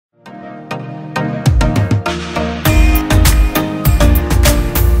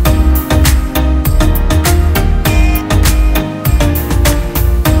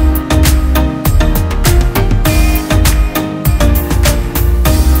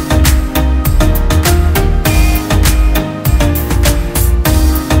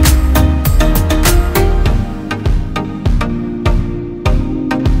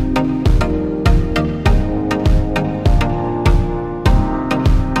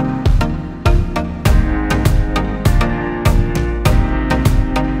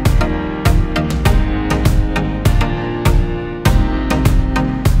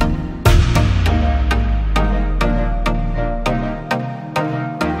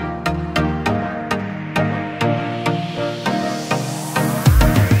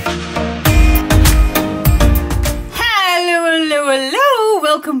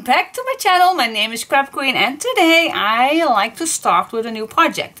channel, my name is Scrap Queen and today I like to start with a new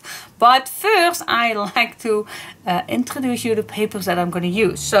project. But first I like to introduce you the papers that I'm going to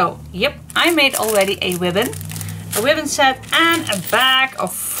use. So yep, I made already a ribbon set and a bag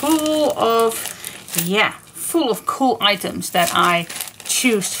of full of cool items that I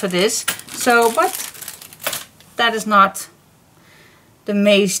choose for this. So but that is not the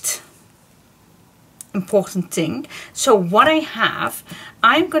most important thing. So what I have,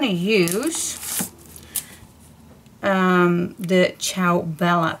 I'm going to use the Ciao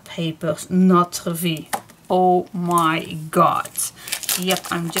papers, Notre Vie. Oh my god. Yep,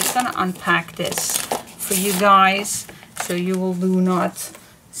 I'm just going to unpack this for you guys so you will do not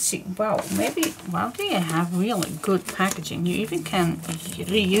see. Wow, maybe, well, they have really good packaging. You even can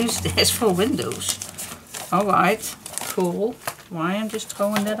reuse this for windows. Alright, cool. Why I'm just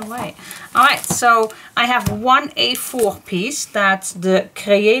throwing that away. Alright, so I have one A4 piece. That's the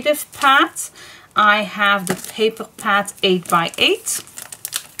creative pad. I have the paper pad 8x8.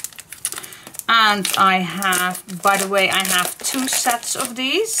 And I have, by the way, I have two sets of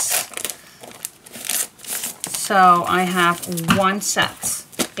these. So I have one set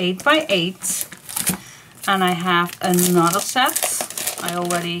 8x8. And I have another set. I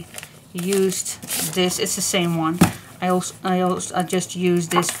already used this. It's the same one. I just used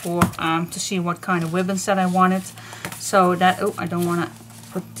this for to see what kind of ribbon set I wanted. So that, oh, I don't want to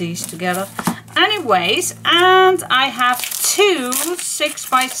put these together. Anyways, and I have two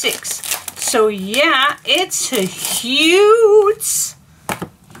 6x6. So yeah, it's a huge.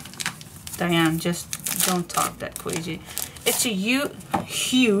 Diane, just don't talk that crazy. It's a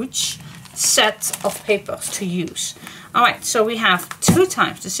huge set of papers to use. All right, so we have 2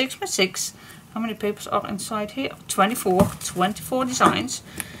 times the 6x6. How many papers are inside here? 24 designs.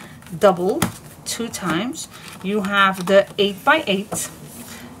 Double, 2 times. You have the 8x8.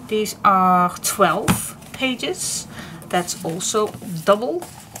 These are 12 pages. That's also double.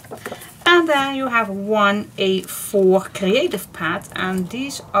 And then you have one A4 creative pad. And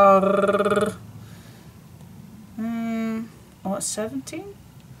these are 17?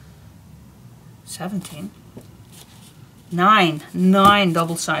 17? 9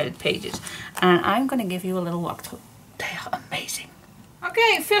 double-sided pages, and I'm gonna give you a little walkthrough. They are amazing.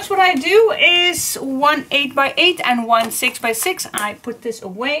 Okay, first what I do is one 8x8 and one 6x6. I put this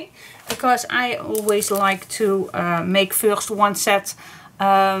away because I always like to make first one set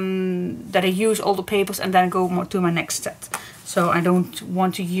that I use all the papers and then go to my next set. So I don't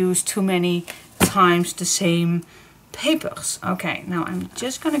want to use too many times the same papers. Okay, now I'm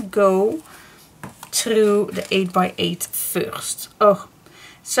just gonna go through the 8x8 first. Oh,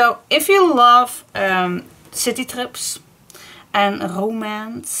 so if you love city trips and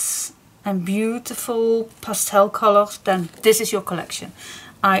romance and beautiful pastel colors, then this is your collection.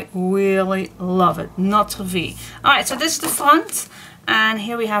 I really love it. Notre Vie. Alright, so this is the front, and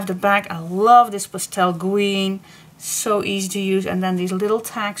here we have the back. I love this pastel green, so easy to use, and then these little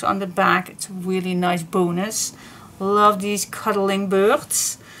tags on the back. It's a really nice bonus. Love these cuddling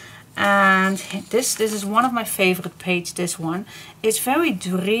birds. And this is one of my favorite pages, this one. It's very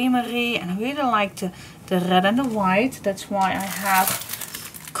dreamery, and I really like the red and the white. That's why I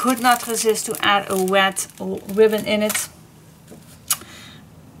could not resist to add a red ribbon in it.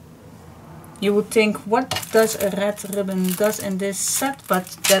 You would think, what does a red ribbon does in this set? But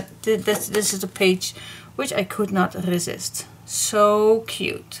this is a page which I could not resist. So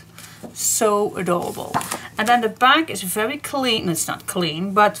cute. So adorable. And then the back is very clean. It's not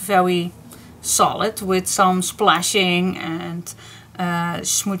clean, but very solid, with some splashing and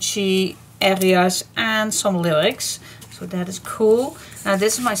smoochy areas and some lyrics. So that is cool. Now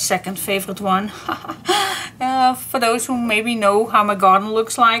this is my second favorite one. For those who maybe know how my garden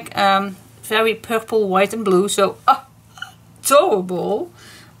looks like. Very purple, white and blue. So adorable.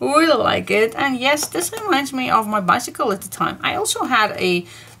 Really like it. And yes, this reminds me of my bicycle at the time. I also had a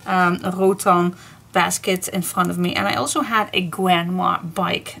Rotan basket in front of me, and I also had a grandma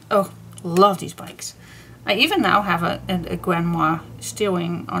bike. Oh, love these bikes. I even now have a grandma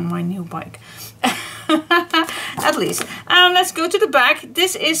steering on my new bike. At least. Let's go to the back.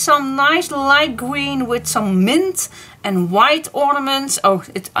 This is some nice light green with some mint and white ornaments. Oh,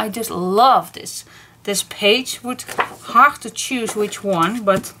 I just love this page. Would hard to choose which one,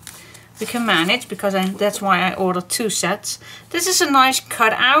 but we can manage, because that's why I ordered 2 sets. This is a nice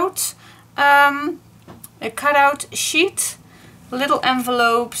cutout, a cutout sheet, little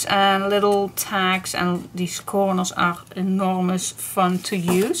envelopes and little tags, and these corners are enormous fun to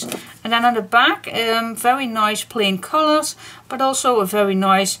use. And then on the back, very nice plain colors, but also a very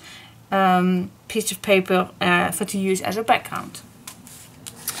nice piece of paper to use as a background.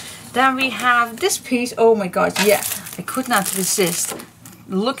 Then we have this piece. Oh my god, yeah, I could not resist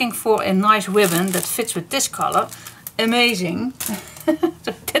looking for a nice ribbon that fits with this color. Amazing. I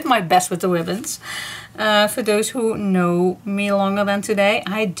did my best with the ribbons. For those who know me longer than today,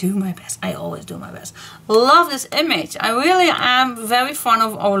 I do my best. I always do my best. Love this image. I really am very fond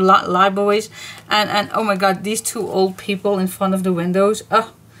of our libraries. And oh my god, these two old people in front of the windows.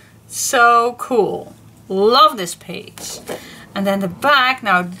 Oh, so cool. Love this page. And then the back,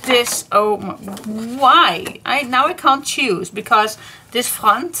 now this, oh my, why? Now I can't choose because this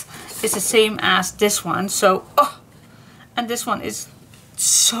front is the same as this one. So, oh, and this one is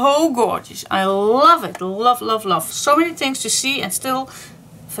so gorgeous. I love it. Love, love, love. So many things to see and still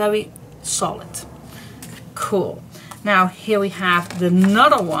very solid. Cool. Now here we have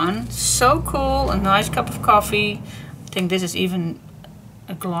another one. So cool. A nice cup of coffee. I think this is even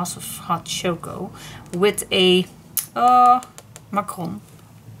a glass of hot choco with a macaron.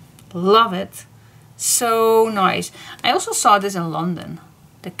 Love it. So nice. I also saw this in London.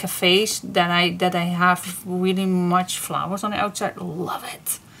 The cafes that I have really much flowers on the outside. Love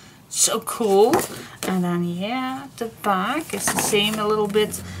it. So cool. And then yeah, the back is the same a little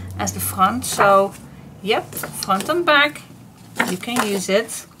bit as the front. So yep, front and back. You can use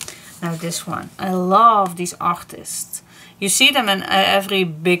it. Now this one. I love these artists. You see them in every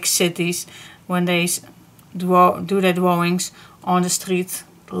big cities when they do their drawings on the street.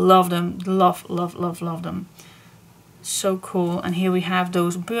 Love them. Love, love, love, love them. So cool. And here we have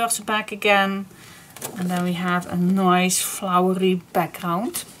those birds back again. And then we have a nice flowery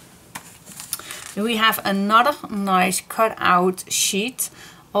background. We have another nice cut out sheet.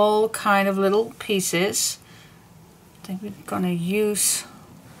 All kind of little pieces. I think we're gonna use.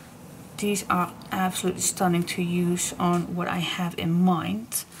 These are absolutely stunning to use on what I have in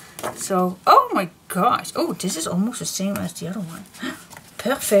mind. So, oh my gosh. Oh, this is almost the same as the other one.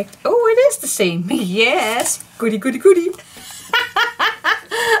 Perfect. Oh, it is the same. Yes. Goody, goody, goody.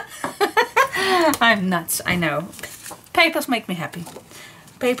 I'm nuts. I know. Papers make me happy.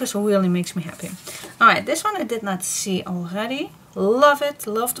 Papers really makes me happy. Alright, this one I did not see already. Love it.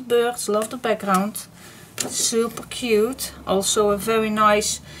 Love the birds. Love the background. Super cute. Also a very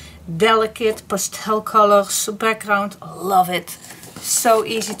nice, delicate pastel colors background. Love it. So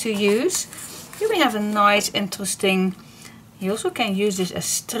easy to use. Here we have a nice, interesting. You also can use this as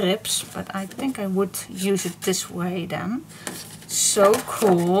strips, but I think I would use it this way then. So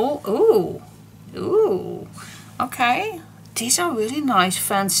cool. Ooh. Ooh. Okay. These are really nice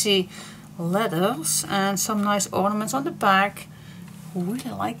fancy letters and some nice ornaments on the back. Really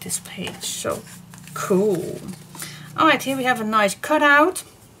like this page. So cool. Alright, here we have a nice cutout.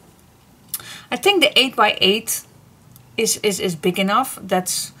 I think the 8x8 is big enough.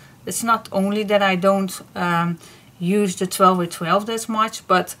 It's not only that I don't use the 12x12 that much,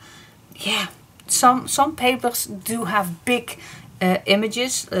 but yeah, some papers do have big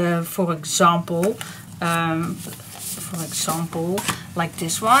images. For example, like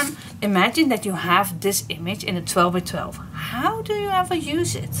this one. Imagine that you have this image in a 12x12. How do you ever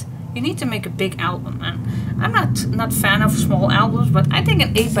use it? You need to make a big album, and I'm not fan of small albums, but I think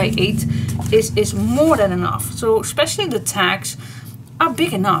an 8x8 is more than enough. So especially the tags are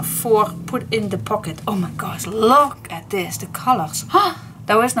big enough for put in the pocket. Oh my gosh, look at this, the colors.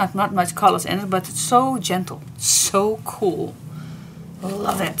 There is not much colors in it, but it's so gentle, so cool.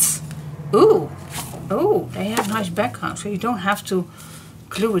 Love it. Ooh, ooh, they have nice background, so you don't have to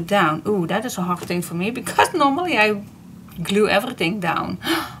glue it down. Ooh, that is a hard thing for me because normally I glue everything down,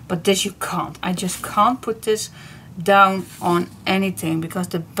 but this you can't. I just can't put this down on anything because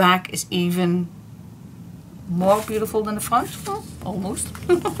the back is even more beautiful than the front. Well, almost.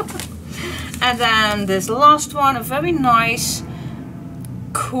 And then this last one, a very nice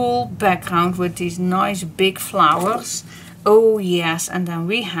cool background with these nice big flowers. Oh yes, and then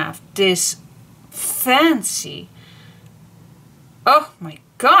we have this fancy, oh my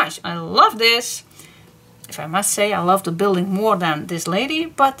gosh, I love this. If I must say, I love the building more than this lady,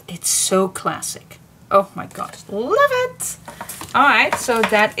 but it's so classic. Oh my gosh, love it. Alright, so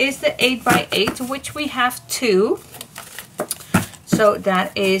that is the 8x8, which we have two. So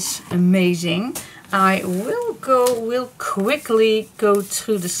that is amazing. I will quickly go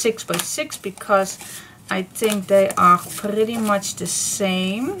through the 6x6 because I think they are pretty much the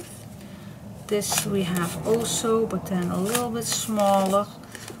same. This we have also, but then a little bit smaller,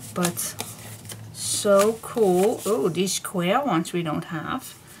 but so cool. Oh, these square ones we don't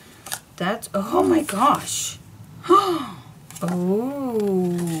have. That, oh my gosh. Oh,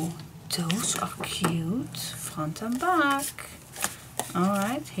 those are cute, front and back.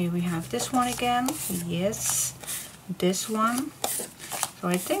 Alright, here we have this one again. Yes, this one. So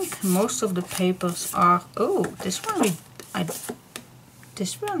I think most of the papers are, oh, this one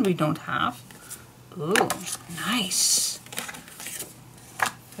we don't have. Oh, nice.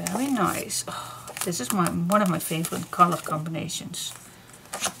 Very nice. Oh, this is one of my favorite color combinations.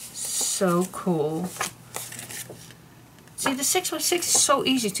 So cool. See, the 6x6 is so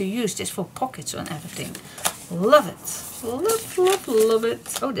easy to use. This for pockets and everything. Love it. Love, love, love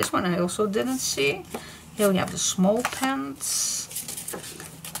it. Oh, this one I also didn't see. Here we have the small pens.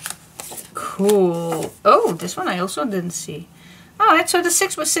 Cool. Oh, this one I also didn't see. Alright, so the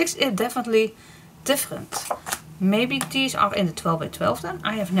 6x6 is definitely different. Maybe these are in the 12x12 then?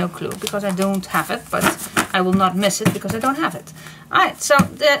 I have no clue because I don't have it, but I will not miss it because I don't have it. Alright, so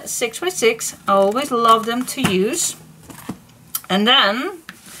the 6x6, I always love them to use. And then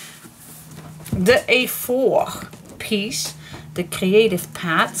the A4 piece, the creative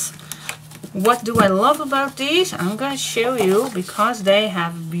pad. What do I love about these? I'm going to show you because they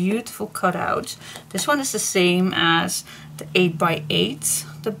have beautiful cutouts. This one is the same as the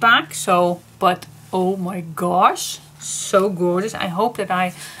 8x8, the back. So, but oh my gosh, so gorgeous. I hope that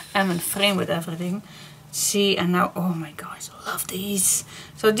I am in frame with everything. See, and now, oh my gosh, I love these.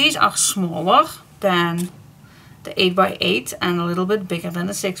 So these are smaller than the 8x8 and a little bit bigger than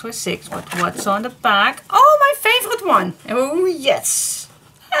the 6x6. But what's on the back? Oh, my favorite one. Oh, yes.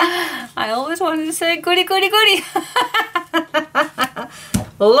 I always wanted to say goody, goody, goody.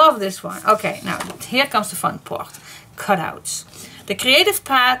 Love this one. Okay, now here comes the fun part. Cutouts. The creative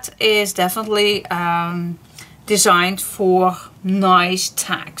pad is definitely designed for nice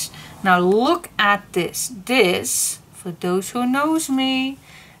tags. Now look at this. This, for those who knows me,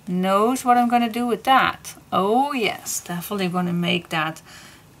 knows what I'm going to do with that. Oh yes, definitely going to make that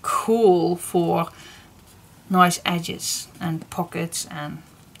cool for nice edges and pockets and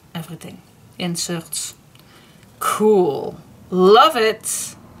everything. Inserts. Cool. Love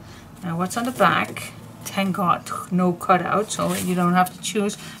it. Now what's on the back? Thank God, no cutout, so you don't have to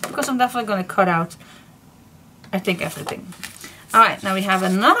choose because I'm definitely going to cut out, I think, everything. Alright, now we have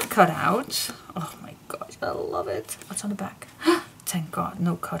another cutout. Oh my gosh, I love it. What's on the back? Thank God,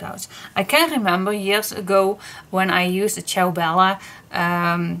 no cutouts. I can remember years ago when I used the Ciao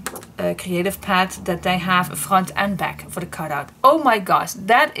creative pad that they have a front and back for the cutout. Oh my gosh,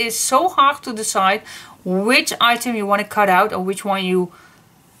 that is so hard to decide which item you want to cut out or which one you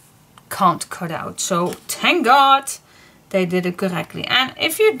can't cut out. So thank God they did it correctly. And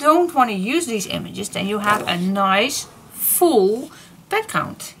if you don't want to use these images, then you have a nice full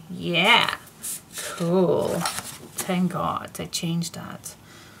background. Yeah, cool. Thank God they changed that.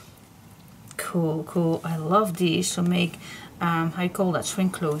 Cool, cool. I love these to make, how you call that, swing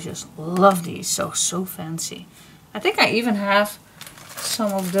closures. Love these, so fancy. I think I even have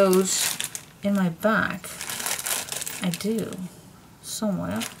some of those in my bag. I do,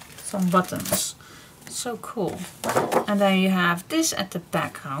 somewhere. Some buttons. So cool. And then you have this at the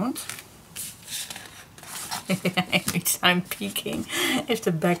background. Every time peeking if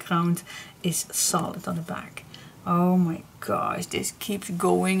the background is solid on the back. Oh my gosh, this keeps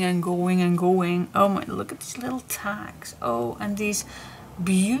going and going and going. Oh my, look at these little tags. Oh, and these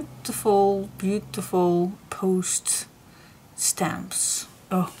beautiful, beautiful post stamps.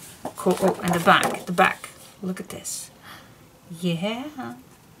 Oh, cool. Oh, and the back. Look at this. Yeah.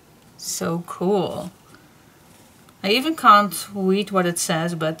 So cool. I even can't read what it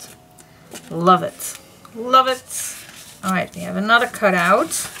says, but love it. Love it. Alright, we have another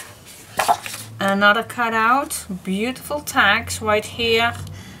cutout. Another cutout. Beautiful tags right here.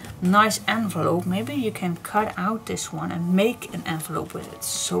 Nice envelope. Maybe you can cut out this one and make an envelope with it.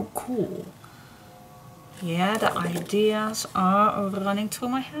 So cool. Yeah, the ideas are running through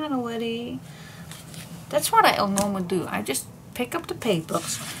my head already. That's what I normally do. I just pick up the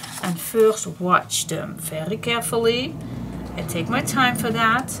papers and first watch them very carefully. I take my time for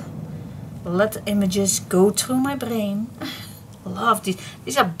that. Let the images go through my brain. Love these.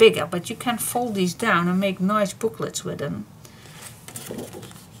 These are bigger, but you can fold these down and make nice booklets with them.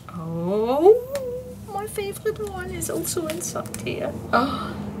 Oh, my favorite one is also inside here.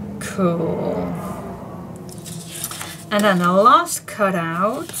 Oh, cool. And then the last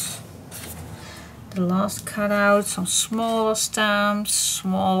cutout. The last cutout, some smaller stamps,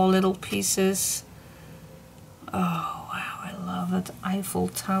 small little pieces. Oh wow, I love it. Eiffel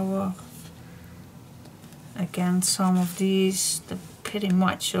Tower. Again, some of these, pretty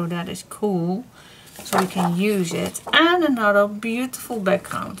much, so that is cool. So we can use it. And another beautiful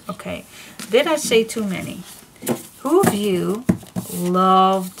background. Okay, did I say too many? Who of you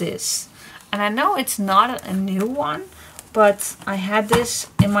love this? And I know it's not a new one, but I had this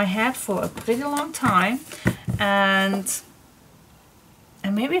in my head for a pretty long time, and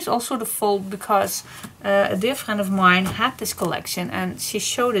And maybe it's also the fault because a dear friend of mine had this collection and she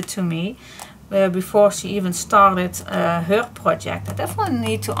showed it to me before she even started her project. I definitely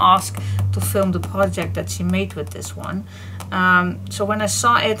need to ask to film the project that she made with this one. So when I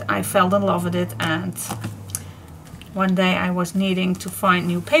saw it, I fell in love with it, and one day I was needing to find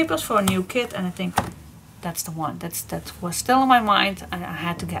new papers for a new kit, and I think that's the one. That was still in my mind, and I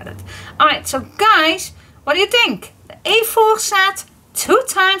had to get it. Alright, so guys, what do you think? The A4 set, 2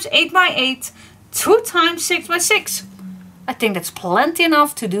 times 8 by 8, 2 times 6 by 6. I think that's plenty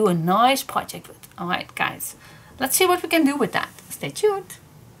enough to do a nice project with. Alright guys, let's see what we can do with that. Stay tuned.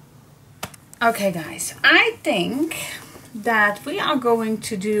 Okay guys, I think that we are going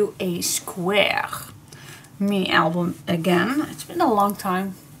to do a square mini album again. It's been a long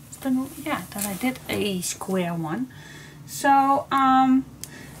time. It's been, yeah, that I did a square one. So,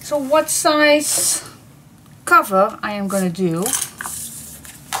 so what size cover I am going to do?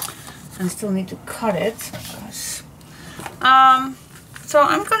 I still need to cut it because, so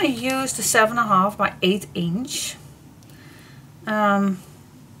I'm going to use the 7.5 by 8 inch. That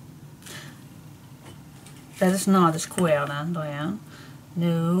is not a square then, Diane.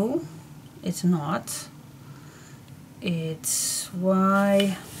 No, it's not. It's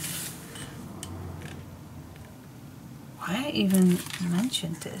why I even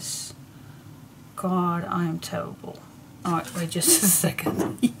mentioned this. God, I am terrible. Alright, wait just a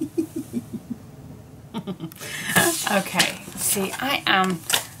second. Okay, see, I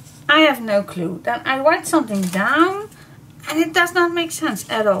have no clue. Then I write something down and it does not make sense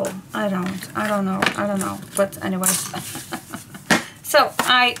at all. I don't know. But anyways. So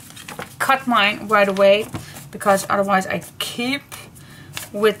I cut mine right away because otherwise I keep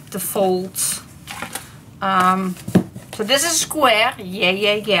with the folds. So this is square,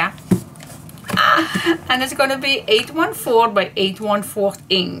 yeah. And it's gonna be 8/1/4 by 8/1/4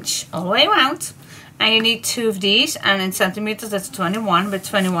 inch all the way around. And you need 2 of these, and in centimeters that's 21 by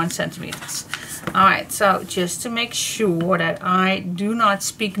 21 centimeters. Alright, so just to make sure that I do not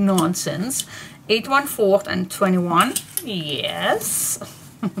speak nonsense, 8/1/4 and 21, yes.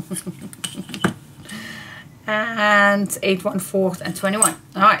 And 8/1/4 and 21.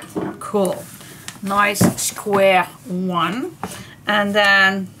 Alright, cool. Nice square one. And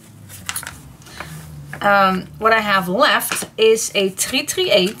then what I have left is a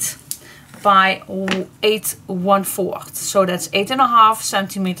 3/3/8 by 8/1/4. So that's 8.5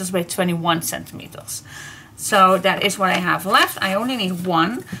 centimeters by 21 centimeters. So that is what I have left. I only need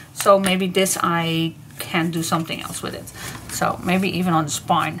one. So maybe this I can do something else with it. So maybe even on the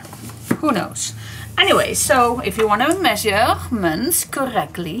spine. Who knows? Anyway, so if you want to measurements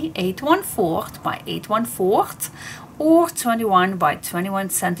correctly, 8/1/4 by 8/1/4 or 21 by 21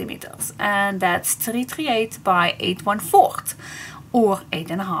 centimeters. And that's 3/3/8 by 8/1/4 or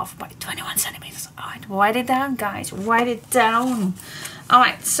 8.5 by 21 centimeters. Alright, write it down guys, write it down.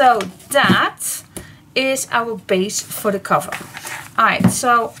 Alright, so that is our base for the cover. Alright,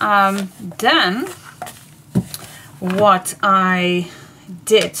 so then what I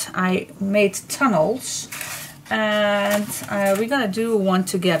did, I made tunnels, and we're gonna do one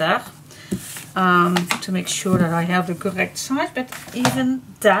together to make sure that I have the correct size, but even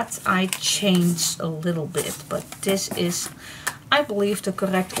that I changed a little bit, but this is, I believe, the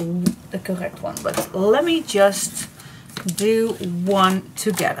correct one. But let me just do one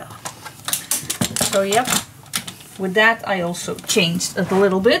together. So yep, with that I also changed it a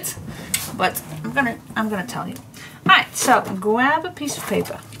little bit, but I'm gonna tell you. Alright, so grab a piece of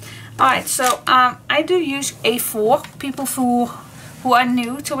paper. Alright, so I do use A4. People who are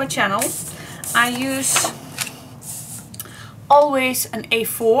new to our channel, I use always an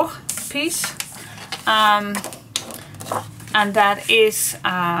A4 piece, and that is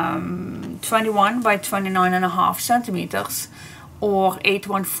 21 by 29.5 centimeters or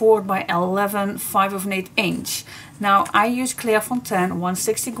 8/1/4 by 11 5/8 inch. Now I use Clairefontaine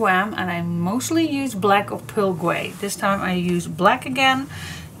 160 gram, and I mostly use black or pearl gray. This time I use black again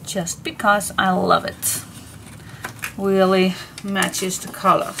just because I love it. Really matches the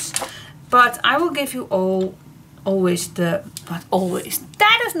colors. But I will give you not always.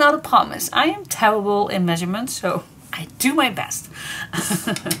 That is not a promise. I am terrible in measurements, so I do my best.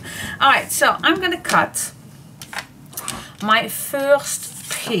 Alright, so I'm gonna cut my first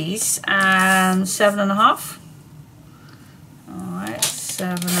piece and 7.5. Alright,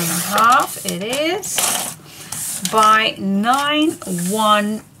 7.5 it is by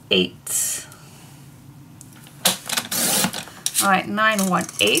 9/1/8. Alright,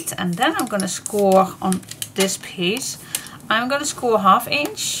 9/1/8, and then I'm gonna score on this piece. I'm gonna score 1/2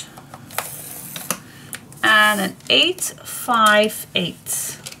 inch and an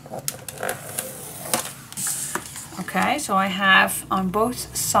 8/5/8. Okay, so I have on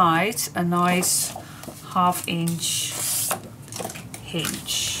both sides a nice 1/2 inch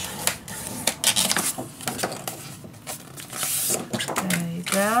hinge. There you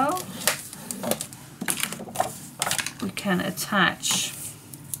go. We can attach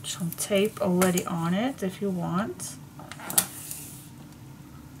some tape already on it if you want.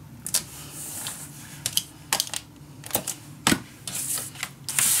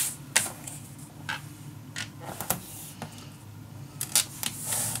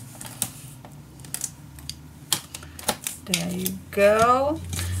 There you go.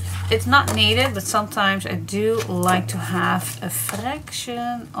 It's not needed, but sometimes I do like to have a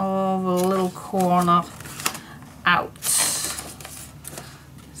fraction of a little corner out.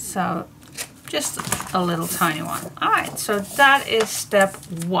 So just a little tiny one. Alright, so that is step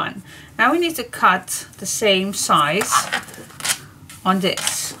 1. Now we need to cut the same size on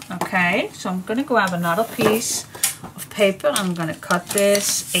this. Okay, so I'm going to grab another piece of paper. I'm going to cut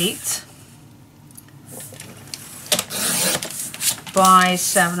this 8 by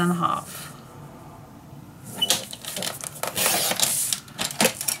 7.5.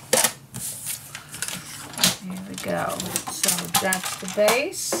 Here we go. So that's the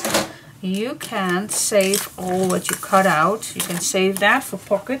base. You can save all what you cut out. You can save that for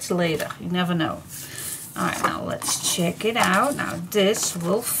pockets later. You never know. Alright, now let's check it out. Now this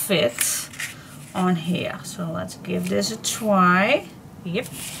will fit on here. So let's give this a try. Yep,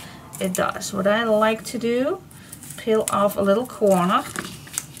 it does. What I like to do, peel off a little corner.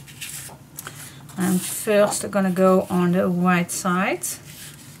 And first I'm going to go on the right side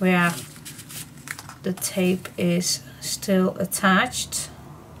where the tape is still attached.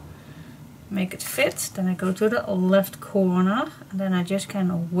 Make it fit. Then I go to the left corner and then I just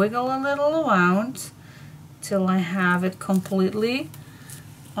kind of wiggle a little around till I have it completely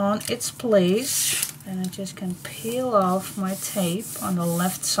on its place. Then I just can peel off my tape on the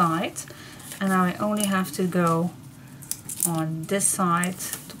left side, and now I only have to go on this side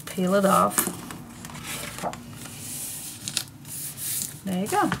to peel it off. There you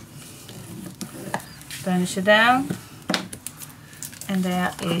go. Burnish it down, and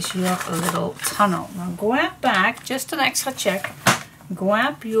there is your little tunnel. Now grab back, just an extra check,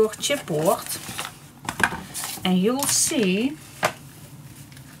 grab your chipboard and you'll see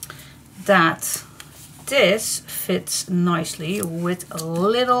that this fits nicely with a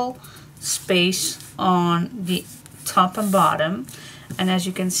little space on the top and bottom. And as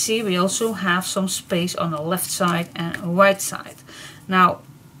you can see, we also have some space on the left side and right side. Now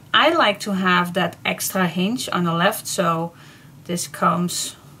I like to have that extra hinge on the left, so this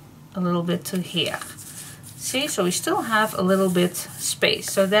comes a little bit to here. See, so we still have a little bit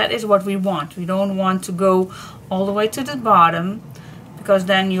space. So that is what we want. We don't want to go all the way to the bottom, because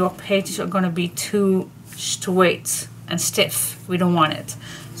then your pages are going to be too straight and stiff. We don't want it.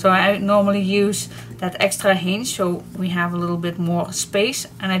 So I normally use that extra hinge so we have a little bit more space,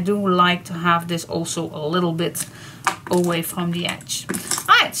 and I do like to have this also a little bit away from the edge.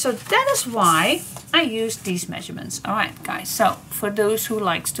 Alright, so that is why I use these measurements. Alright guys, so for those who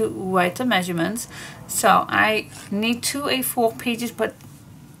likes to write the measurements, so I need 2 A4 pages, but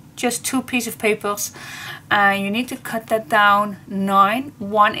just 2 pieces of papers. You need to cut that down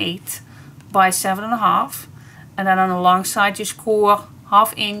 9/1/8 by 7.5, and then on the long side you score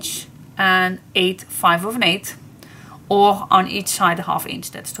 1/2 inch and 8/5/8, or on each side a 1/2 inch.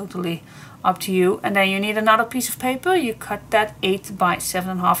 That's totally up to you. And then you need another piece of paper. You cut that 8 by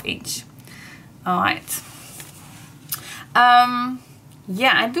 7.5 inch. All right.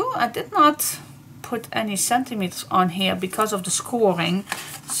 Yeah, I did not put any centimeters on here because of the scoring.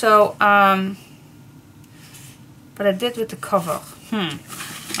 So, but I did with the cover.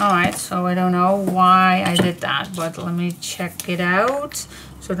 Alright, so I don't know why I did that, but let me check it out.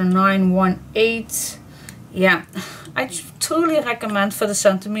 So the 9/1/8, yeah, I truly recommend for the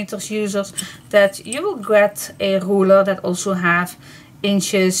centimeters users that you will get a ruler that also have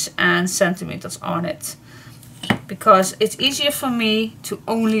inches and centimeters on it, because it's easier for me to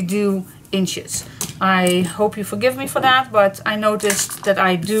only do inches. I hope you forgive me for that, but I noticed that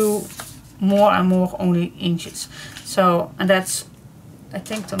I do more and more only inches. So, and that's, I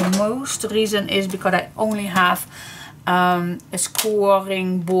think the most reason is because I only have a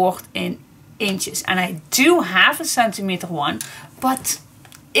scoring board in inches, and I do have a centimeter one, but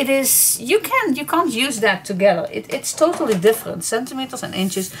it is, you can't use that together. It's totally different. Centimeters and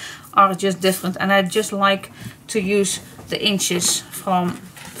inches are just different, and I just like to use the inches from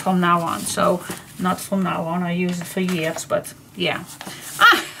now on. So not from now on, I use it for years, but yeah.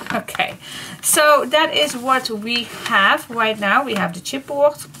 Okay, So that is what we have right now. We have the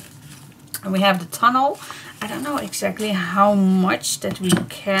chipboard and we have the tunnel. I don't know exactly how much that we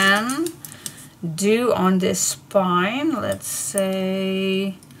can do on this spine. Let's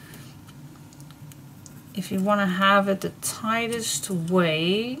say if you want to have it the tightest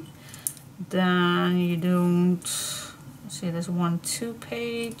way, then you don't see there's 1-2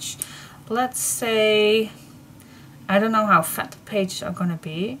 page. Let's say, I don't know how fat the pages are gonna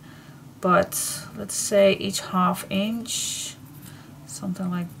be, but let's say each 1/2 inch, something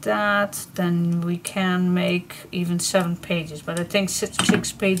like that. Then we can make even 7 pages, but I think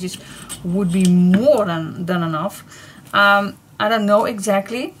 6 pages would be more than enough. I don't know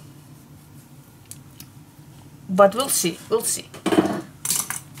exactly, but we'll see. We'll see.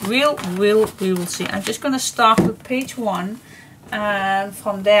 We will see. I'm just gonna start with page 1, and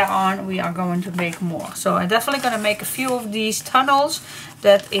from there on we are going to make more. So I'm definitely gonna make a few of these tunnels.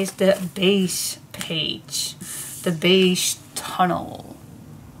 That is the base page, the base tunnel.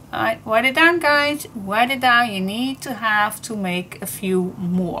 Alright, write it down, guys. Write it down. You need to have to make a few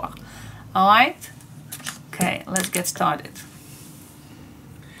more. Alright? Okay, let's get started.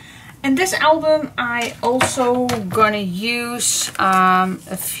 In this album I also gonna use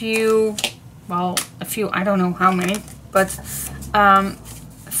a few, I don't know how many, but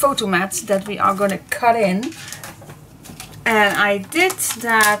photo mats that we are gonna cut in. And I did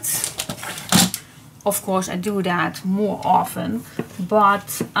that, of course I do that more often,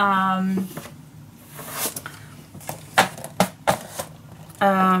 but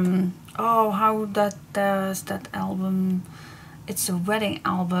oh, how that does that album, it's a wedding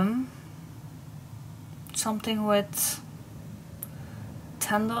album, something with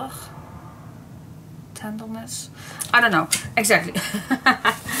tenderness, I don't know exactly.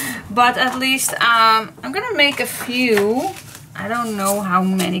 But at least I'm gonna make a few. I don't know how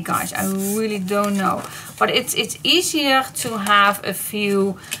many, guys, I really don't know, but it's easier to have a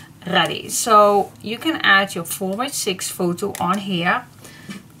few ready. So you can add your 4x6 photo on here,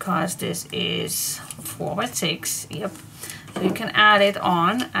 because this is 4x6, yep. So you can add it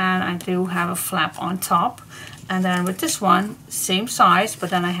on, and I do have a flap on top. And then with this one, same size, but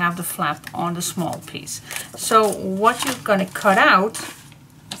then I have the flap on the small piece. So what you're gonna cut out,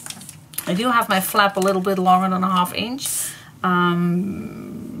 I do have my flap a little bit longer than 1/2 inch.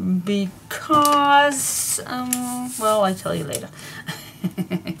 Because, well, I'll tell you later.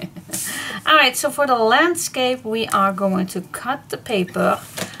 Alright, so for the landscape, we are going to cut the paper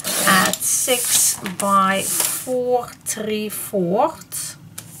at 6 by 4 3/4.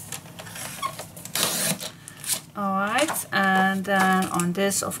 Alright, and then on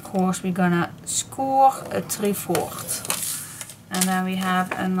this, of course, we're gonna score a 3/4. And then we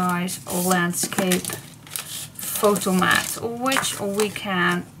have a nice landscape photo mat, which we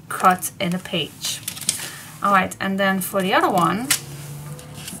can cut in a page. Alright, and then for the other one,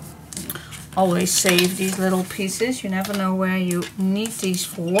 always save these little pieces. You never know where you need these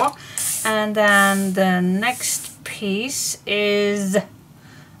for. And then the next piece is,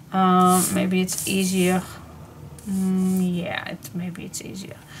 maybe it's easier. Yeah, maybe it's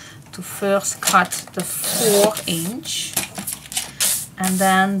easier to first cut the 4 inch and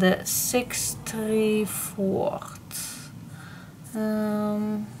then the 6 3/4.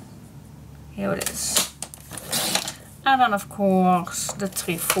 Here it is. And then of course the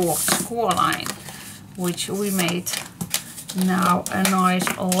 3/4 score line, which we made now a nice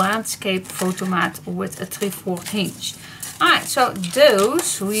landscape photo mat with a 3/4 inch. Alright, so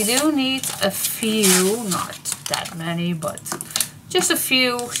those we do need a few, not that many, but just a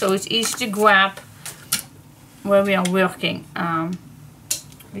few, so it's easy to grab where we are working,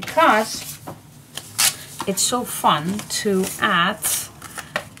 because it's so fun to add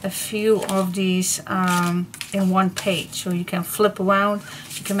a few of these in one page. So you can flip around,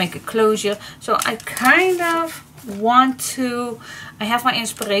 you can make a closure. So I kind of want to, I have my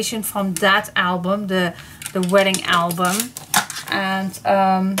inspiration from that album, the wedding album, and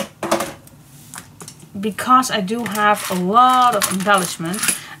because I do have a lot of embellishment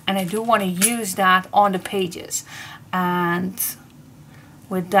and I do want to use that on the pages, and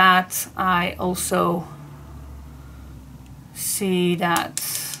with that I also see that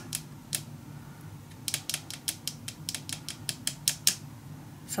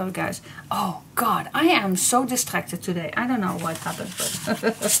sorry guys, oh god, I am so distracted today. I don't know what happened,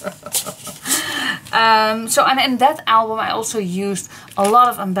 but so, and in that album I also used a lot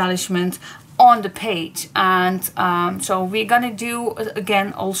of embellishment on the page, and so we're gonna do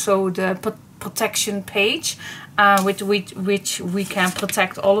again also the protection page, with which we can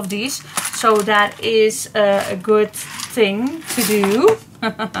protect all of these. So that is a good thing to do.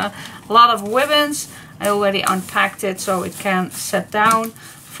 A lot of ribbons. I already unpacked it so it can set down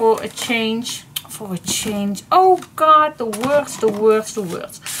for a change. For a change. Oh God, the worst, the worst, the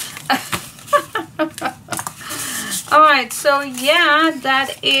worst. Alright, so yeah,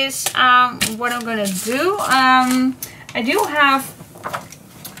 that is what I'm gonna do. I do have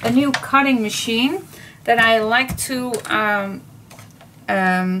a new cutting machine that I like to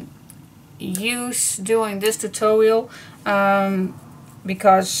use during this tutorial,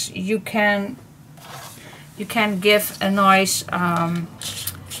 because you can give a nice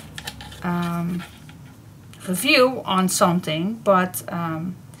review on something, but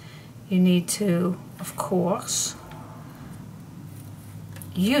you need to, of course,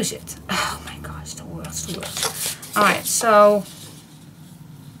 use it. Oh my gosh, the worst, the worst. Alright, so,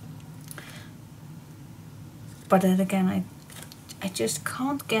 but then again, I just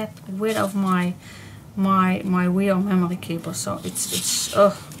can't get rid of my real memory keeper, so it's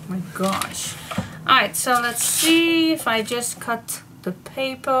oh my gosh. Alright, so let's see if I just cut the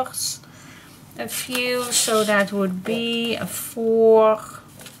papers a few, so that would be a 4.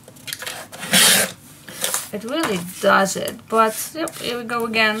 It really does it, but yep, here we go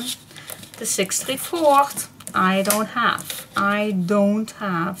again. The 6/3/4 I don't have. I don't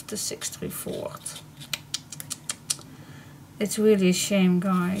have the 6/3/4. It's really a shame,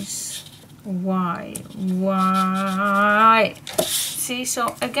 guys. Why? Why? See,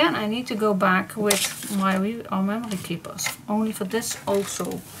 so again, I need to go back with my memory keepers. Only for this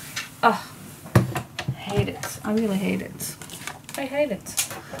also. Ugh. Hate it. I really hate it. I hate it.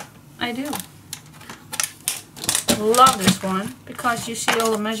 I do. Love this one because you see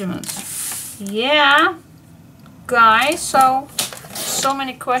all the measurements. Yeah, guys. So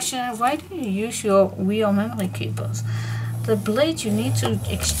many questions. Why do you use your real memory keepers? The blade you need to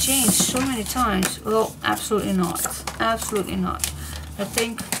exchange so many times. Well, absolutely not. Absolutely not. I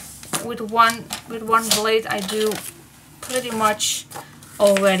think with one blade I do pretty much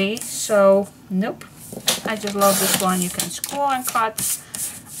already. So nope. I just love this one. You can score and cut.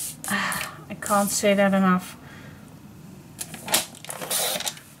 I can't say that enough.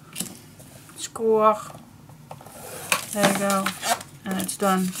 Score. There you go. And it's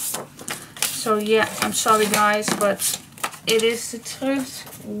done. So yeah, I'm sorry guys, but it is the truth.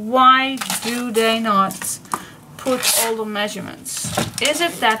 Why do they not put all the measurements? Is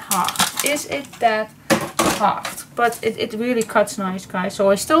it that hard? Is it that hard? But it really cuts nice, guys.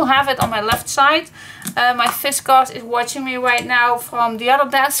 So I still have it on my left side. My fiscars is watching me right now from the other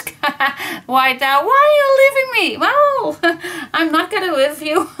desk. Right now, why are you leaving me? Well, I'm not gonna leave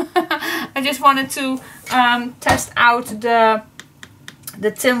you. I just wanted to test out the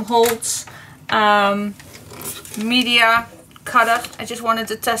Tim Holtz media cutter. I just wanted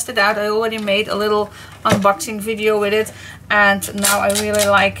to test it out. I already made a little unboxing video with it, and now I really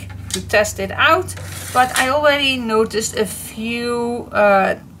like to test it out. But I already noticed a few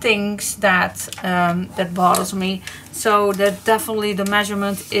things that that bothers me. So that definitely the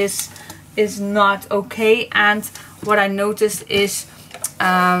measurement is not okay. And what I noticed is,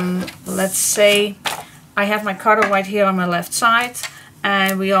 let's say I have my cutter right here on my left side.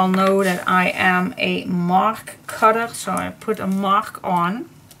 And we all know that I am a mark cutter, so I put a mark on.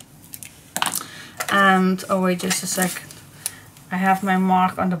 And, oh wait just a second, I have my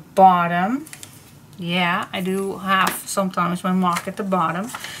mark on the bottom. Yeah, I do have sometimes my mark at the bottom.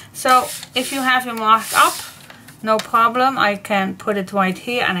 So if you have your mark up, no problem, I can put it right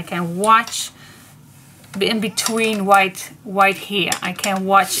here and I can watch in between right here. I can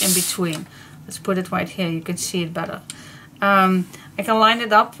watch in between. Let's put it right here, you can see it better. I can line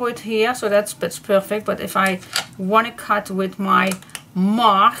it up with here, so that's perfect. But if I want to cut with my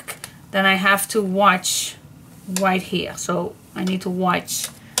mark, then I have to watch right here. So I need to watch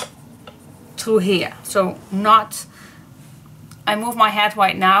through here. So not, I move my head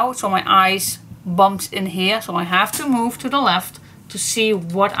right now, so my eyes bumps in here. So I have to move to the left to see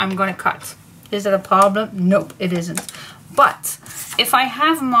what I'm going to cut. Is that a problem? Nope, it isn't. But if I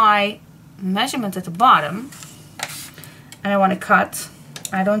have my measurement at the bottom, and I want to cut,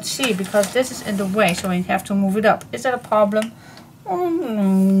 I don't see because this is in the way, so I have to move it up. Is that a problem?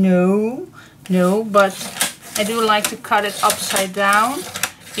 No, but I do like to cut it upside down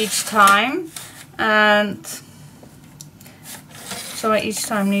each time, and so I each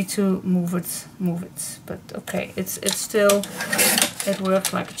time need to move it. But okay, it's still, it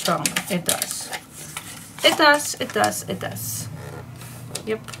works like a charm. It does. It does.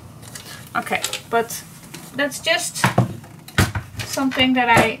 Yep. Okay, but that's just something that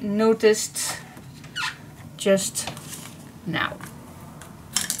I noticed just now.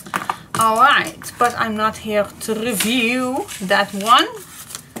 Alright, but I'm not here to review that one.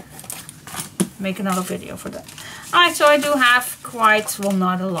 make another video for that. Alright, so I do have quite, well,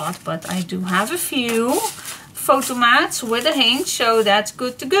 not a lot, but I do have a few photo mats with a hinge, so that's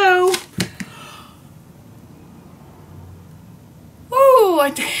good to go. Ooh,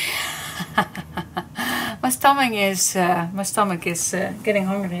 my stomach is getting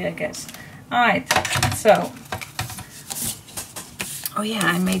hungry, I guess. Alright, so, oh yeah,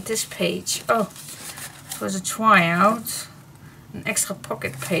 I made this page. Oh, it was a tryout. An extra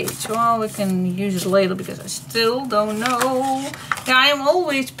pocket page. Well, we can use it later because I still don't know. Yeah, I am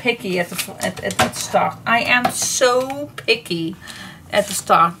always picky at the start. I am so picky at the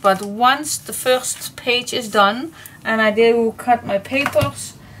start. But once the first page is done and I do cut my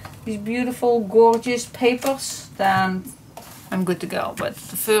papers, these beautiful, gorgeous papers, then I'm good to go. But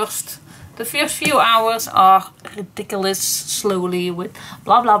the first few hours are ridiculous, slowly with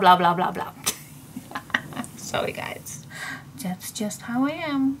blah blah blah blah blah blah. Sorry, guys. That's just how I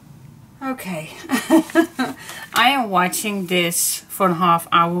am. Okay. I am watching this for a half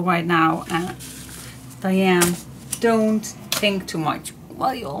hour right now. Diane, don't think too much.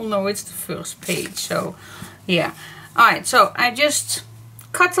 Well, you all know it's the first page, so yeah. Alright, so I just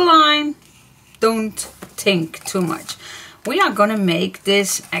cut the line. Don't think too much. We are gonna make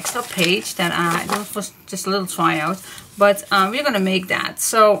this extra page that was just a little tryout, but we're gonna make that.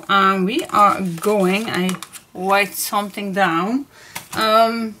 So we are going, I write something down.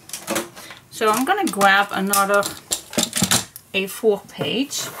 So I'm gonna grab another A4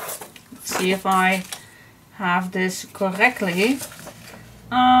 page. Let's see if I have this correctly.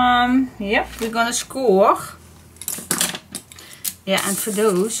 Yep, we're gonna score. Yeah, and for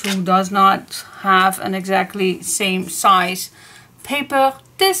those who does not have an exactly same size paper,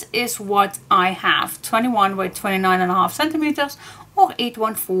 this is what I have. 21 by 29.5 centimeters. Or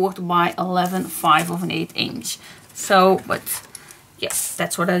 8/1/4 by 11/5 of an 1/8 So, but yes,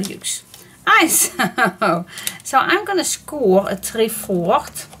 that's what I use. Nice. So I'm gonna score a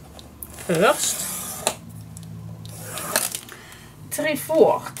 3/4 first.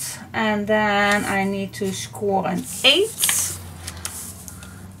 3/4, and then I need to score an 8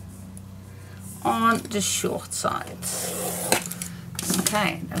 on the short side.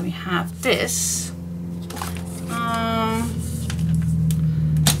 Okay, then we have this.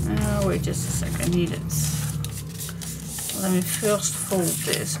 Wait just a second, I need it. Let me first fold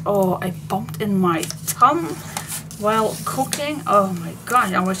this. Oh, I bumped in my thumb while cooking. Oh my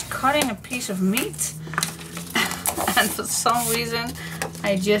god, I was cutting a piece of meat and for some reason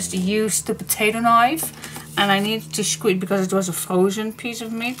I just used the potato knife and I needed to squeeze because it was a frozen piece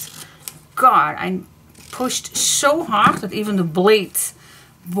of meat. God, I pushed so hard that even the blade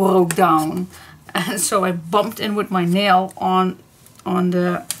broke down, and so I bumped in with my nail on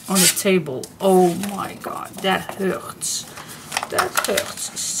the table. Oh my god, that hurts. That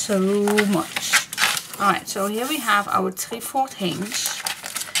hurts so much. Alright, so here we have our 3/4 hinge.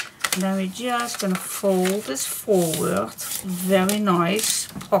 And then we're just gonna fold this forward. Very nice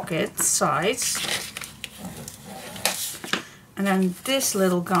pocket size. And then this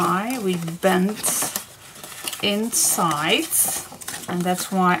little guy we bent inside. And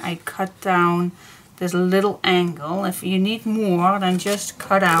that's why I cut down this little angle. If you need more, then just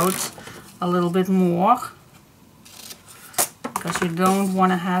cut out a little bit more, because you don't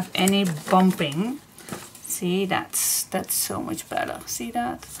want to have any bumping. See, that's so much better. See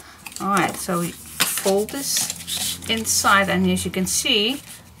that? Alright, so we fold this inside, and as you can see,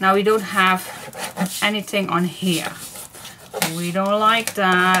 now we don't have anything on here. We don't like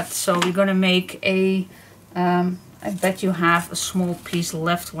that, so we're gonna make a I bet you have a small piece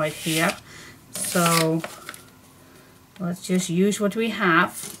left right here. So let's just use what we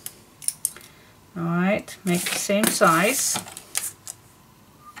have. Alright, make the same size.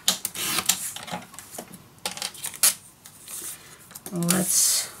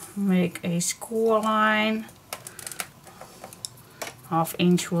 Let's make a score line. 1/2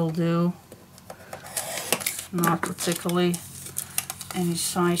 inch will do. Not particularly any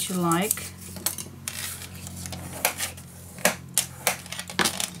size you like.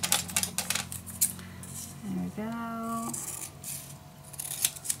 There we go.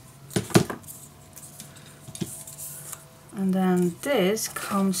 And then this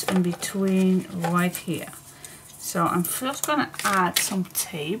comes in between right here. So I'm first gonna add some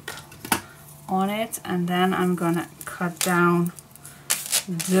tape on it, and then I'm gonna cut down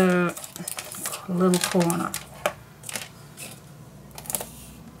the little corner.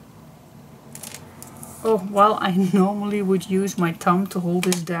 Oh, well, I normally would use my thumb to hold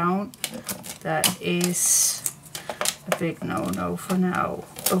this down. That is a big no-no for now.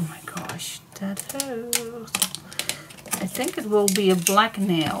 Oh my gosh, that hurts. I think it will be a black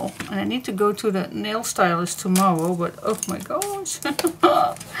nail, and I need to go to the nail stylist tomorrow, but oh my gosh.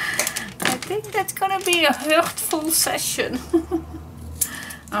 I think that's gonna be a hurtful session.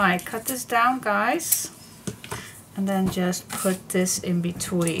 Alright, cut this down, guys, and then just put this in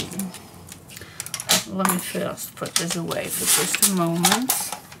between. Let me first put this away for just a moment.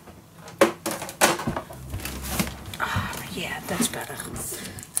 Yeah, that's better.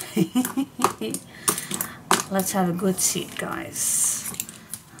 Let's have a good seat, guys.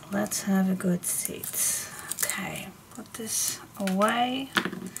 Let's have a good seat. Okay, put this away.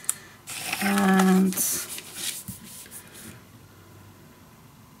 And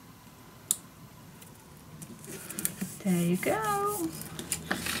there you go.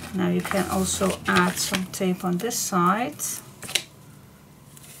 Now you can also add some tape on this side.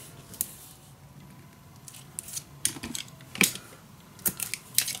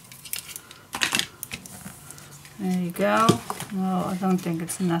 There you go. Well, I don't think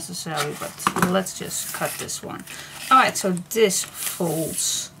it's necessary, but let's just cut this one. Alright, so this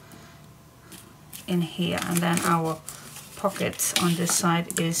folds in here, and then our pocket on this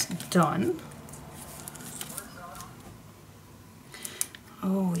side is done.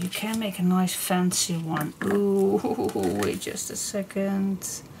 Oh, you can make a nice fancy one. Ooh, wait just a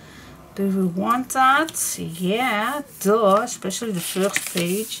second. Do we want that? Yeah, duh, especially the first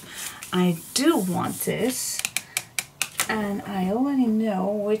page. I do want this. And I already know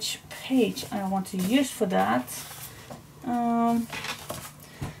which page I want to use for that.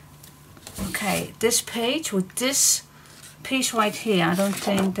 Okay, this page with this piece right here. I don't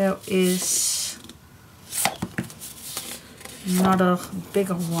think there is another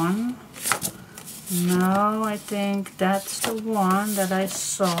bigger one. No, I think that's the one that I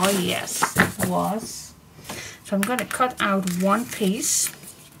saw. Yes, it was. So I'm going to cut out one piece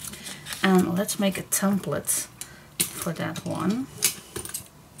and let's make a template for that one.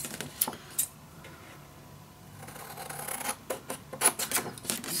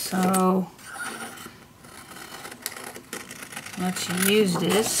 So let's use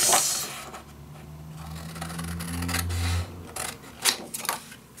this.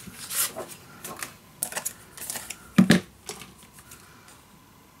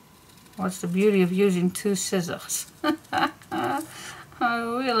 What's the beauty of using two scissors? I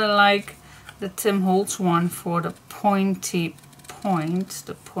really like the Tim Holtz one for the pointy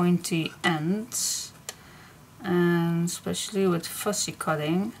ends, and especially with fussy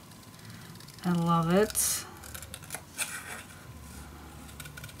cutting. I love it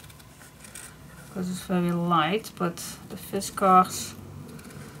because it's very light, but the fiscars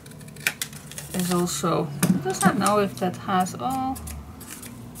is also, it does not know if that has, oh,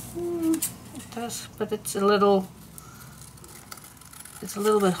 it does, but it's a little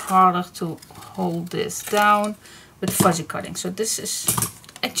bit harder to hold this down with fuzzy cutting. So this is,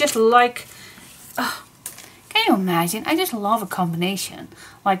 I just like, can you imagine? I just love a combination,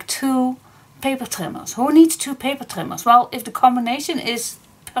 like two paper trimmers. Who needs two paper trimmers? Well, if the combination is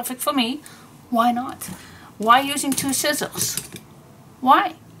perfect for me, why not? Why using two scissors?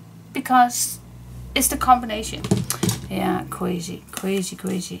 Why? Because it's the combination. Yeah, crazy, crazy,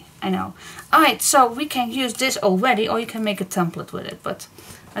 crazy. I know. Alright, so we can use this already, or you can make a template with it. But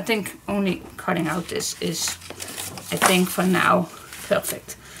I think only cutting out this is, I think for now,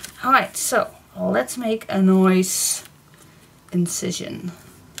 perfect. Alright, so let's make a nice incision.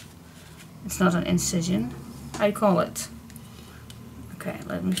 It's not an incision. How do you call it? Okay,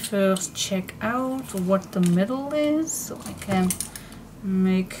 let me first check out what the middle is, so I can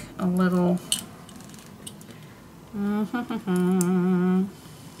make a little...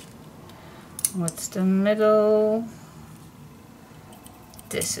 What's the middle?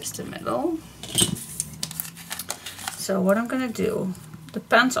 This is the middle. So what I'm gonna do,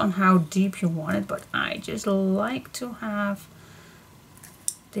 depends on how deep you want it, but I just like to have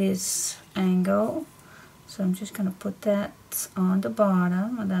this angle. So I'm just gonna put that on the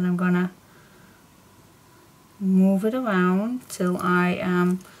bottom, and then I'm gonna move it around till I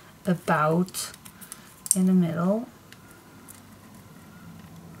am about in the middle.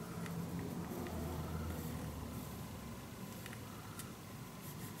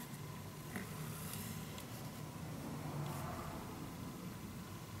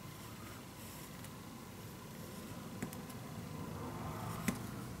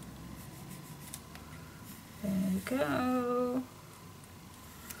 There you go.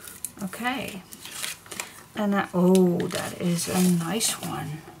 Okay. And that, oh, that is a nice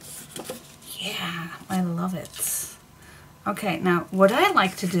one. Yeah, I love it. Okay, now what I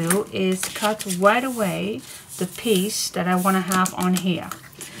like to do is cut right away the piece that I want to have on here.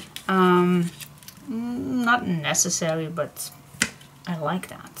 Not necessary, but I like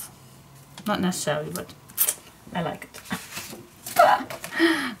that. Not necessary, but I like it.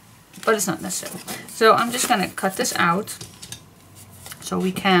 But it's not necessary. So I'm just gonna cut this out so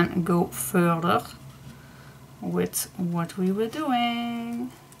we can go further with what we were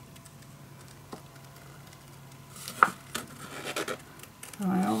doing.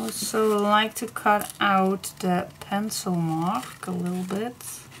 I also like to cut out the pencil mark a little bit,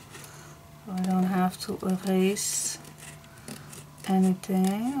 so I don't have to erase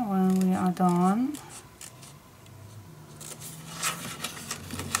anything when we are done.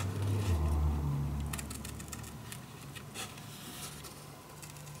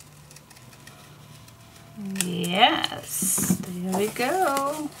 Yes, there we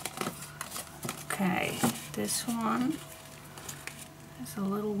go. Okay, this one is a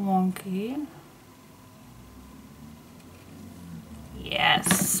little wonky.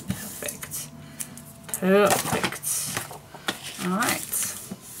 Yes, perfect. Perfect. Alright.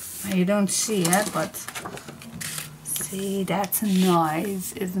 Now you don't see it, but see, that's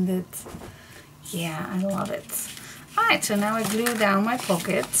nice, isn't it? Yeah, I love it. Alright, so now I glue down my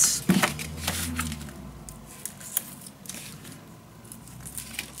pockets.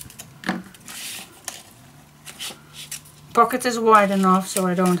 Pocket is wide enough so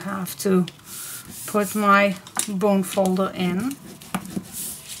I don't have to put my bone folder in.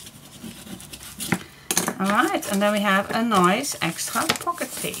 Alright, and then we have a nice extra pocket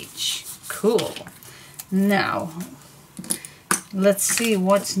page. Cool. Now, let's see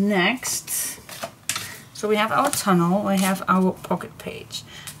what's next. So we have our tunnel, we have our pocket page.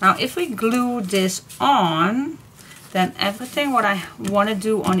 Now if we glue this on, then everything what I want to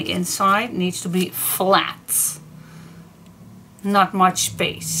do on the inside needs to be flat. Not much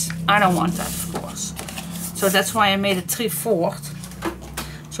space. I don't want that, of course. So that's why I made it 3/4.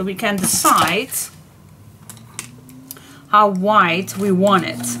 So we can decide how wide we want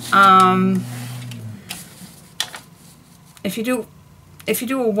it. If you do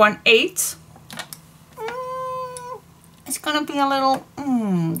a 1/8, it's gonna be a little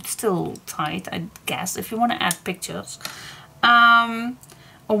still tight, I guess. If you want to add pictures, a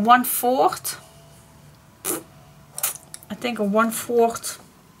 1/4. I think a 1/4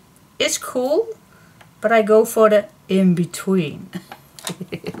 is cool, but I go for the in between.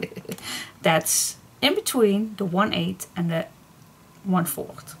 That's in between the 1/8 and the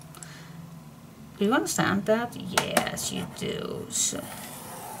 1/4. Do you understand that? Yes, you do. So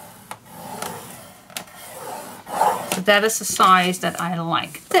that is the size that I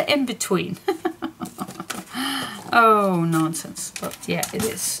like. The in between. Oh, nonsense. But yeah, it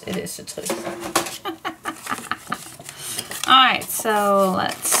is the truth. Alright, so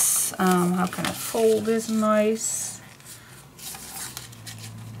let's, how can I fold this nice?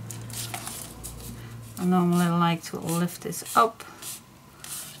 I normally like to lift this up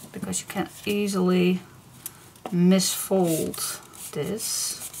because you can easily misfold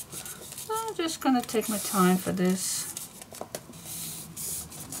this. So I'm just gonna take my time for this.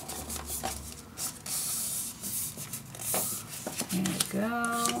 Here we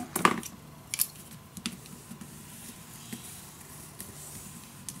go.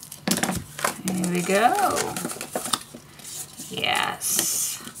 Here we go.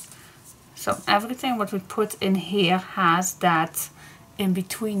 Yes. So everything what we put in here has that in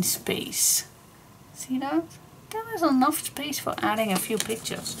between space. See that? There is enough space for adding a few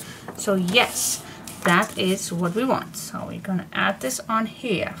pictures. So yes, that is what we want. So we're gonna add this on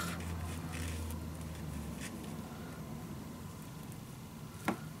here.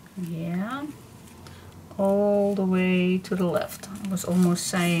 Yeah. All the way to the left. I was almost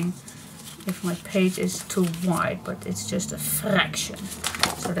saying if my page is too wide, but it's just a fraction,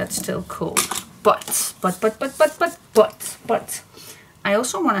 so that's still cool. But I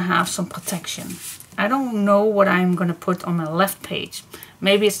also want to have some protection. I don't know what I'm going to put on my left page.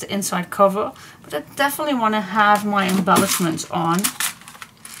 Maybe it's the inside cover, but I definitely want to have my embellishments on,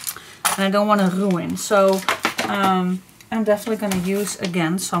 and I don't want to ruin. So I'm definitely going to use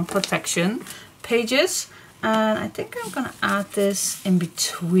again some protection pages, and I think I'm going to add this in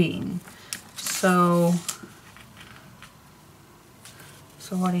between. So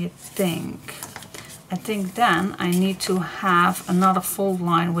what do you think? I think then I need to have another fold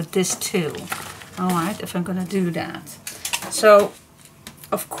line with this too. Alright, if I'm gonna do that. So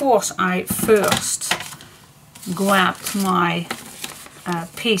of course I first grabbed my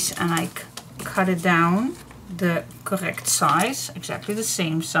piece and I cut it down the correct size, exactly the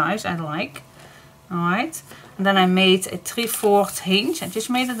same size I like. Alright, and then I made a 3/4 hinge. I just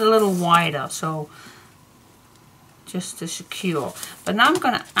made it a little wider, so just to secure. But now I'm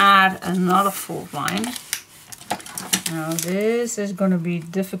going to add another fold line. Now this is going to be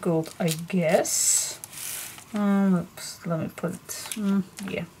difficult, I guess. Oops, let me put it,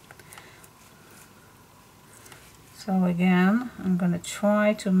 yeah. So again, I'm going to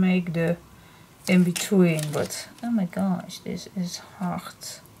try to make the in between, but oh my gosh, this is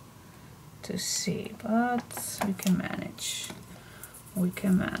hard to see, but we can manage. We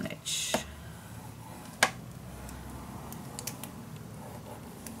can manage.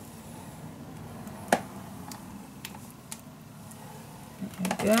 There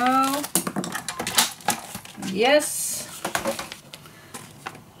we go. Yes.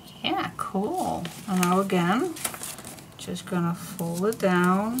 Yeah, cool. And now again, just gonna fold it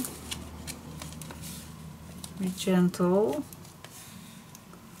down. Be gentle.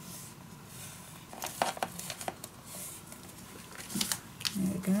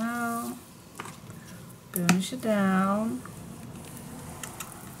 There we go. Burnish it down.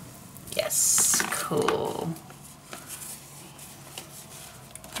 Yes, cool.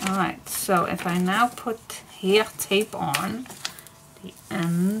 Alright, so if I now put hair tape on the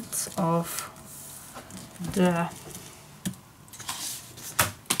end of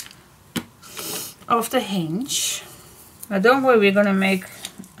the hinge. Now don't worry, we're gonna make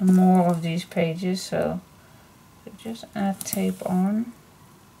more of these pages, so just add tape on.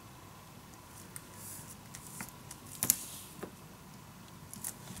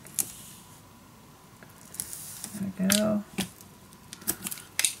 There we go.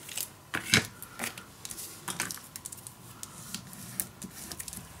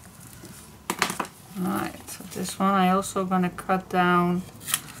 Alright, so this one I also gonna cut down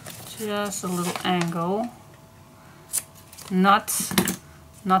just a little angle. Not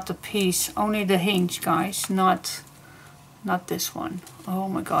the piece, only the hinge, guys, not this one. Oh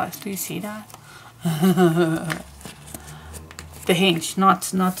my gosh, do you see that? The hinge, not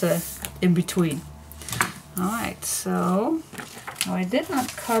the in between. Alright, so now I did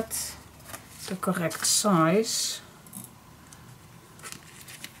not cut the correct size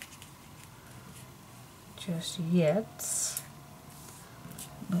just yet.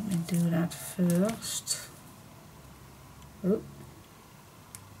 Let me do that first. Oop.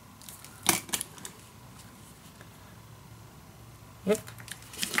 Yep.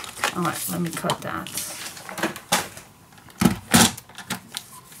 Alright, let me cut that.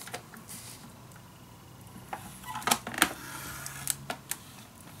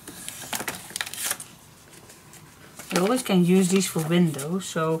 You always can use these for windows,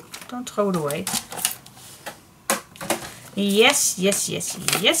 so don't throw it away. Yes, yes, yes,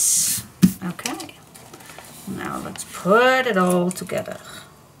 yes. Okay. Now let's put it all together.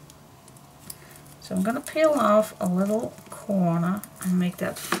 So I'm going to peel off a little corner and make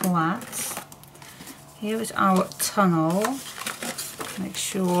that flat. Here is our tunnel. Make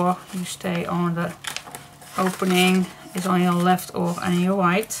sure you stay on the opening is on your left or on your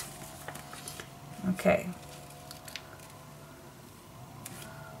right. Okay.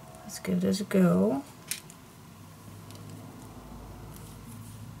 Let's give this a go.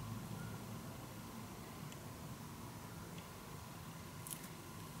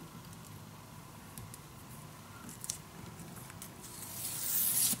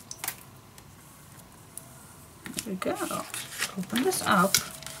 There we go. Open this up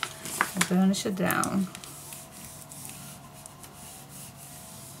and burnish it down.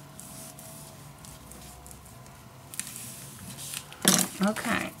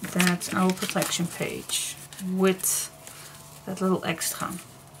 Okay, that's our protection page with that little extra.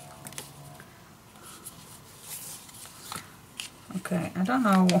 Okay, I don't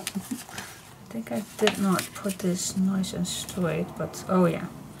know. I think I did not put this nice and straight, but oh yeah,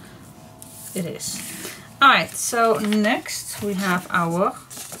 it is. Alright, so next we have our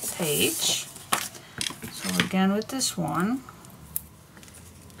page. So again with this one,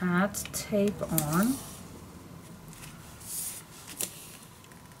 add tape on.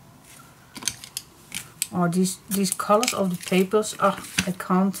 Oh, these colors of the papers, oh, I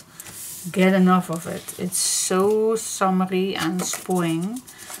can't get enough of it. It's so summery and spring.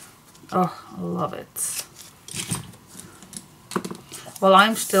 Oh, I love it. Well,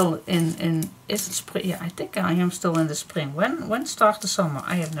 I'm still in is it spring? Yeah, I think I am still in the spring. When starts the summer?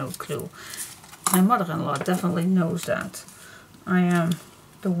 I have no clue. My mother-in-law definitely knows that. I am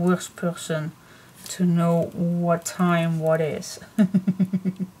the worst person to know what time what is.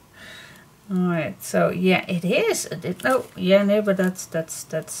 Alright, so yeah, it is. No, yeah, no, but that's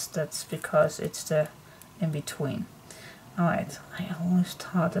because it's the in between. Alright, I always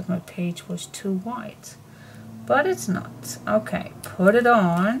thought that my page was too white. But it's not. Okay, put it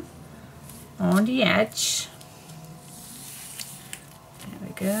on the edge.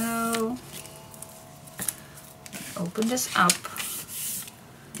 go. Open this up,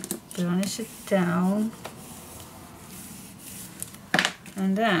 burnish it down,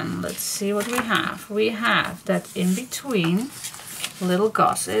 and then let's see what we have. We have that in between little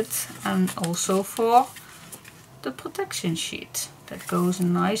gusset, and also for the protection sheet that goes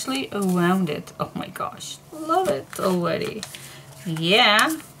nicely around it. Oh my gosh, love it already.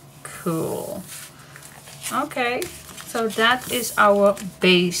 Yeah, cool. Okay, so that is our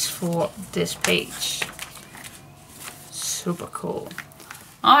base for this page. Super cool.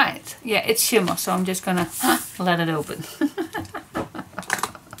 Alright, yeah, it's shimmer, so I'm just gonna let it open.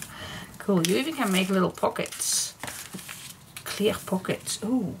 Cool, you even can make little pockets. Clear pockets.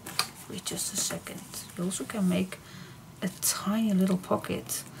 Ooh, wait just a second. You also can make a tiny little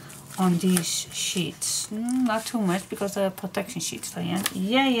pocket on these sheets. Not too much because they're protection sheets, Diane.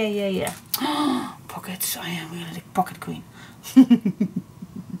 Yeah. Pockets, I am really the pocket queen.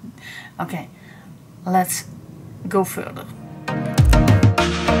 Okay, let's go further.